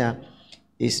who is there,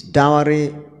 is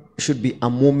dowry should be a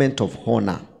moment of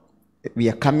honor. We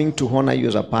are coming to honor you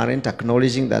as a parent,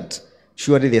 acknowledging that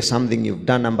surely there's something you've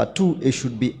done. Number two, it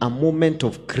should be a moment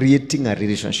of creating a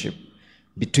relationship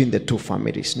between the two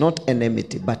families, not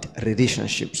enmity, but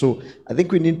relationship. So I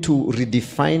think we need to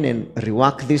redefine and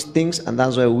rework these things, and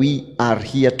that's why we are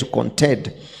here to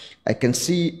contend. I can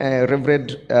see,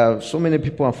 Reverend, so many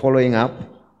people are following up,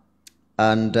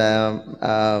 and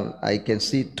I can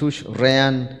see Tush,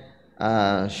 Ryan,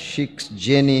 Sheiks,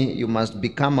 Jenny, you must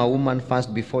become a woman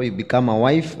first before you become a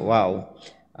wife. Wow.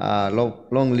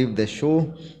 Long live the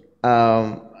show.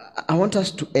 I want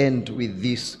us to end with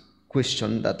this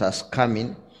question that has come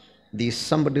in. This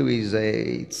somebody who is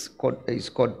it's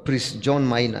called Priest John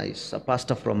Minor. He's a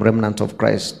pastor from Remnant of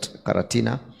Christ,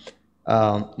 Karatina.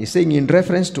 He's saying, in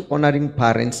reference to honoring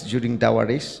parents during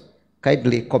dowries,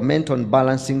 kindly comment on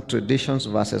balancing traditions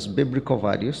versus biblical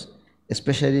values,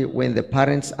 especially when the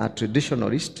parents are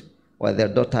traditionalist while their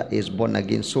daughter is born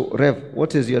again. So, Rev,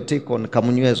 what is your take on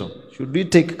Kamunywezo? Should we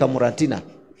take Kamuratina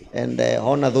and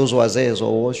honor those wazees,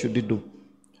 or what should we do?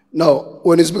 Now,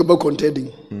 when you speak about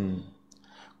contending,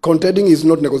 contending is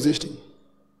not negotiating.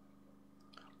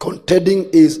 Contending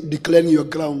is declaring your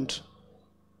ground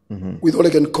with what I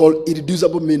can call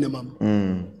irreducible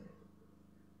minimum.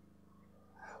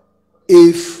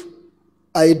 If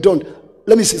I don't,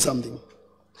 let me say something.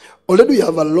 Already we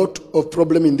have a lot of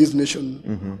problem in this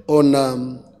nation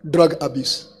on drug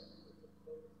abuse.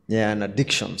 Yeah, and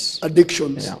addictions.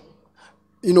 Addictions. Yeah.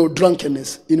 You know,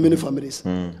 drunkenness in many families.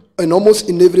 And almost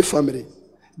in every family,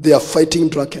 they are fighting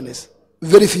drunkenness.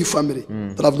 Very few families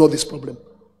that have not this problem.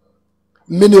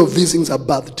 Many of these things are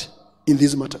bathed in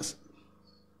these matters.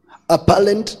 A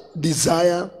parent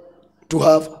desire to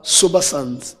have sober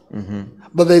sons.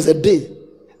 But there is a day,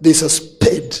 there is a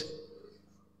spade,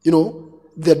 you know,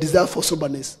 their desire for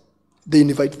soberness. They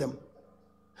invite them.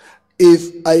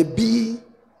 If I be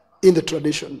in the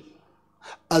tradition,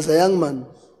 as a young man,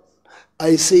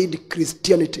 I said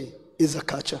Christianity is a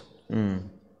culture.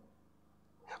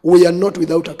 We are not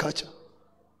without a culture.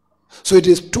 So it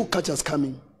is two cultures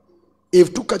coming.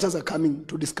 If two cultures are coming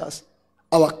to discuss,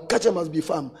 our culture must be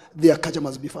firm, their culture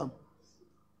must be firm.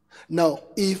 Now,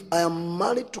 if I am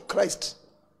married to Christ,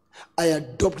 I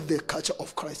adopt the culture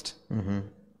of Christ.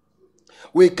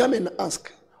 We come and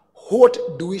ask, what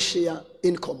do we share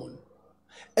in common?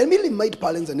 And mainly my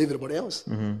parents and everybody else.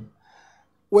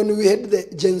 When we had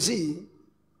the Gen Z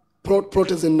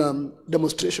protest and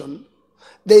demonstration,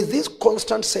 there's this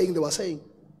constant saying they were saying,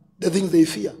 the things they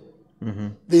fear.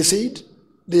 They said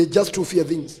they just two fear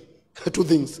things, two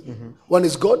things. One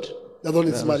is God, the other one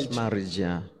is marriage. Marriage,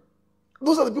 yeah.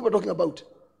 Those are the people talking about.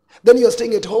 Then you are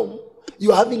staying at home,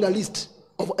 you are having a list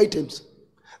of items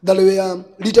that were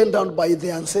written down by the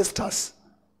ancestors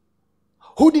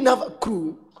who didn't have a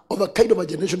clue of the kind of a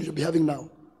generation you should be having now.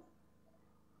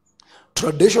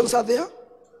 Traditions are there.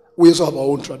 We also have our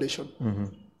own tradition.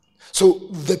 So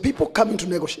the people coming to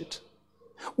negotiate,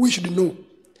 we should know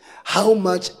how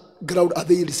much ground are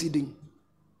they receding?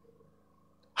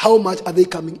 How much are they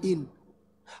coming in?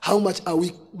 How much are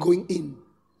we going in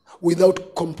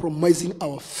without compromising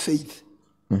our faith?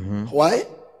 Why?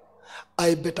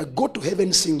 I better go to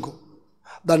heaven single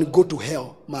than go to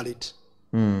hell married.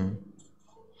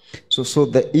 So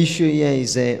the issue here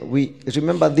is we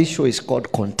remember this show is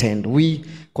called Contend.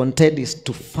 Contend is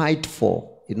to fight for,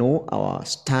 you know, our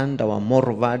stand, our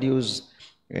moral values,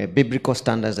 biblical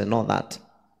standards, and all that.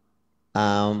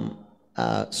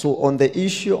 So on the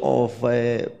issue of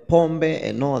pombe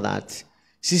and all that,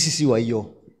 sisi si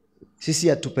wayo. Sisi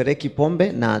hatupeleki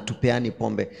pombe na hatupeani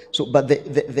pombe. So, but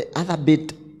the other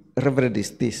bit, Reverend,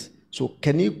 is this. So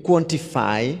can you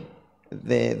quantify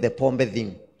the pombe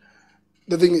thing?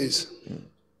 The thing is,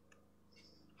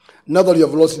 now that you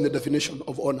have lost in the definition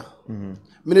of honor,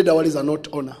 many dowries are not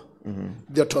honor.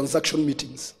 They are transaction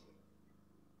meetings.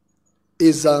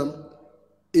 Is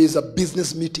a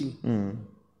business meeting.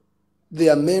 They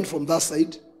are men from that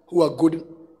side who are good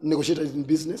negotiators in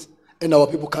business, and our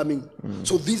people coming.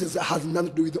 So this has nothing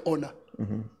to do with the honor.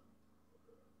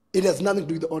 It has nothing to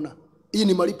do with the honor. Hii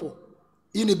ni malipo.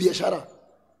 Hii ni biashara.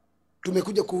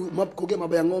 Tumekuja kuongea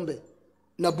mambo ya ng'ombe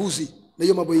na buzi na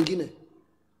hiyo mambo ingine.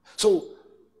 So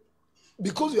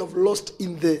because you have lost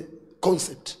in the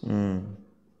concept,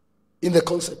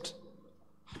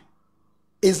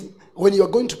 is when you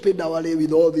are going to pay dowry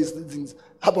with all these things,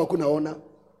 hapo hakuna honor,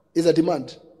 is a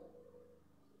demand.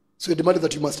 So a demand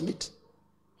that you must meet.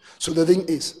 So the thing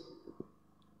is,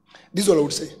 this is what I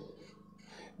would say.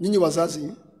 Nyinyi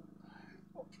wazazi,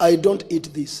 I don't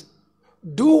eat this.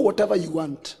 Do whatever you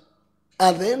want.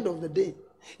 At the end of the day,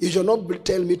 you shall not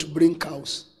tell me to bring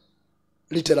cows,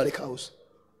 literally cows.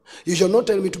 You shall not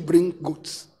tell me to bring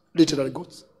goats, literally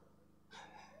goats.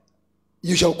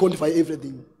 You shall quantify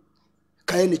everything.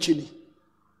 Kaeni chini.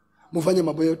 Mufanye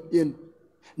mambo yenu.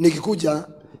 Nikikuja,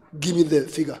 give me the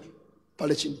figure.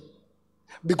 Pale chini.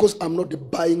 Because I'm not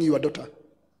buying your daughter.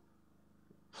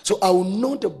 So I will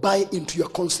not buy into your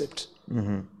concept.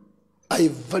 I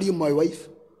value my wife.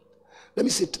 Let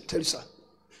me tell you, sir.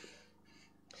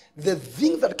 The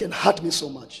thing that can hurt me so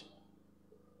much,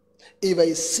 if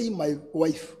I see my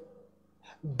wife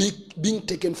being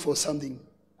taken for something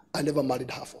I never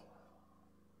married her for.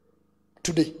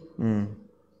 Today.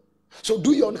 So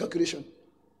do your own calculation.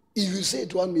 If you say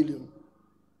it 1 million,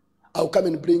 I'll come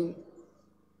and bring,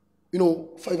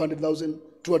 500,000,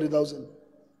 200,000.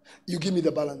 You give me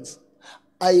the balance.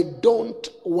 I don't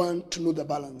want to know the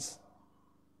balance.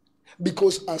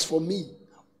 Because as for me,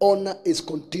 honor is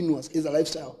continuous, is a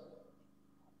lifestyle.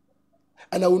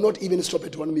 And I will not even stop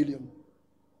at 1 million.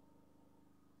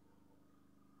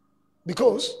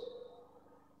 Because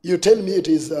you tell me it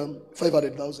is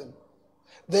 500,000.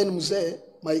 Then mzee,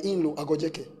 my in-law,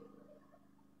 agojeke.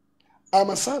 I'm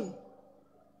a son.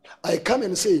 I come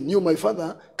and say, my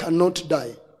father cannot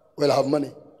die. Well, I have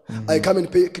money. I come and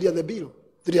clear the bill,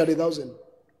 300,000.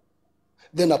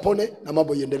 Then apone, na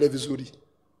mambo yendele vizuri.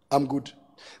 I'm good.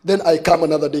 Then I come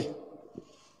another day.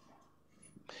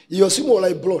 You assume all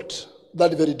I brought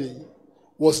that very day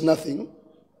was nothing.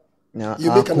 Na You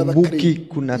make another akumbuki claim.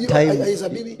 kuna You- time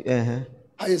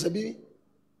haihesabiwi.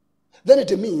 Then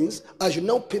it means I should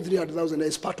now pay 300,000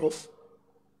 as part of.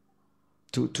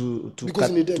 Because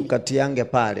ni deni. tukatiange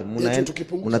pale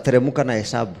tukipunguza. munateremuka na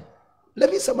hesabu. Let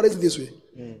me summarize it this way.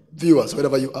 Viewers,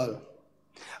 wherever you are.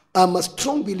 I'm a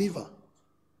strong believer.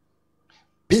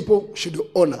 People should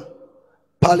honor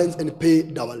parents and pay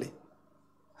dowry.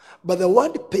 But the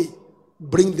word pay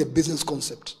brings the business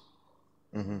concept.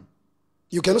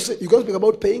 You cannot speak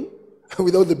about paying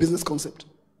without the business concept.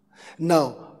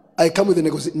 Now, I come with the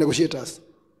negotiators.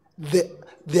 The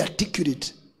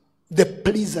articulate, the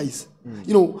pleasers.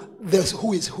 You know, there's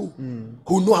who is who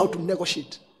know how to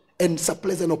negotiate and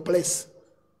suppress and oppress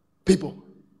people.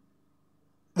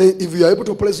 If you are able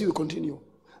to oppress, you will continue.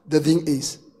 The thing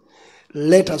is,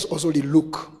 let us also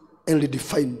relook and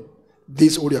redefine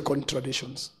these all your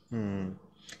contradictions.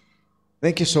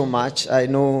 Thank you so much. I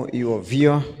know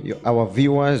our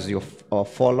viewers, our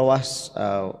followers,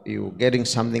 you're getting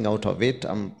something out of it.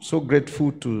 I'm so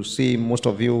grateful to see most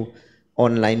of you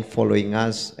online following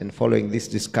us and following this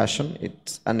discussion.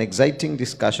 It's an exciting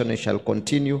discussion. It shall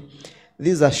continue.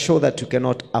 This is a show that you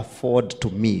cannot afford to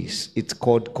miss. It's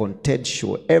called Contend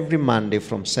Show. Every Monday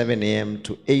from 7 a.m.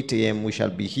 to 8 a.m. we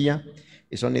shall be here.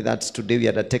 It's only that today we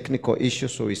had a technical issue,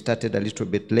 so we started a little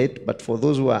bit late. But for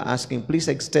those who are asking, please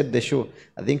extend the show.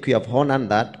 I think we have honored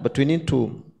that, but we need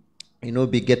to,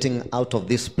 be getting out of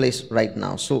this place right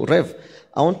now. So, Rev,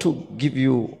 I want to give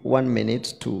you 1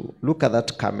 minute to look at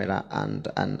that camera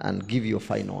and give your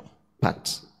final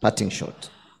parting shot.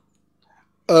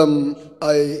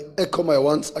 I echo my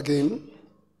once again.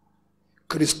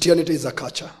 Christianity is a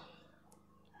culture,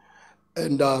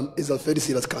 and it's a very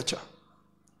serious culture.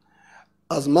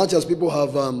 As much as people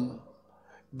have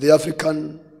the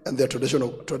African and their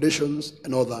traditions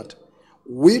and all that,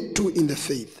 we too in the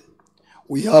faith,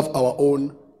 we have our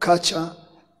own culture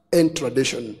and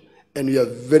tradition, and we are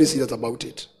very serious about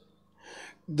it.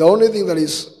 The only thing that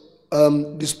is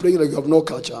displaying like you have no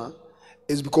culture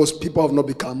is because people have not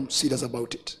become serious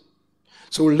about it.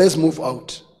 So let's move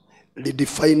out,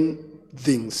 redefine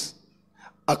things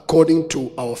according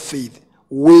to our faith.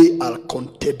 We are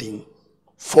contending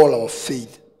for our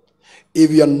faith.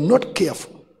 If we are not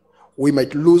careful, we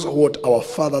might lose what our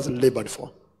fathers labored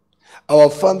for. Our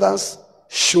fathers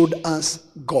showed us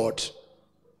God,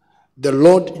 the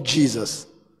Lord Jesus.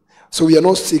 So we are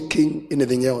not seeking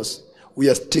anything else. We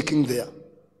are sticking there.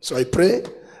 So I pray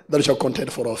that we shall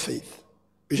contend for our faith.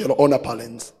 We shall honor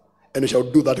parents, and we shall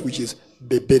do that which is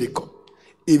biblical.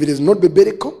 If it is not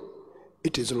biblical,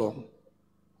 it is wrong.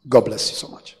 God bless you so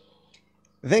much.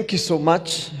 Thank you so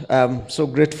much. I'm so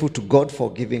grateful to God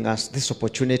for giving us this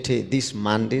opportunity this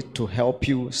Monday to help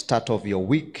you start off your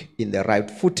week in the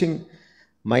right footing.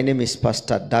 My name is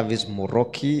Pastor Davis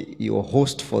Moroki, your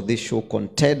host for this show,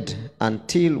 Contend.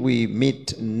 Until we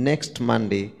meet next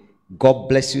Monday, God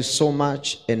bless you so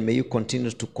much, and may you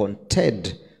continue to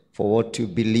contend for what you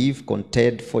believe,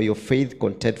 contend for your faith,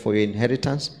 contend for your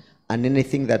inheritance, and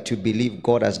anything that you believe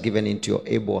God has given into your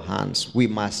able hands. We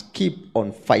must keep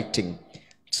on fighting.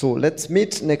 So let's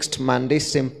meet next Monday,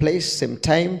 same place, same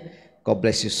time. God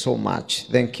bless you so much.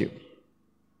 Thank you.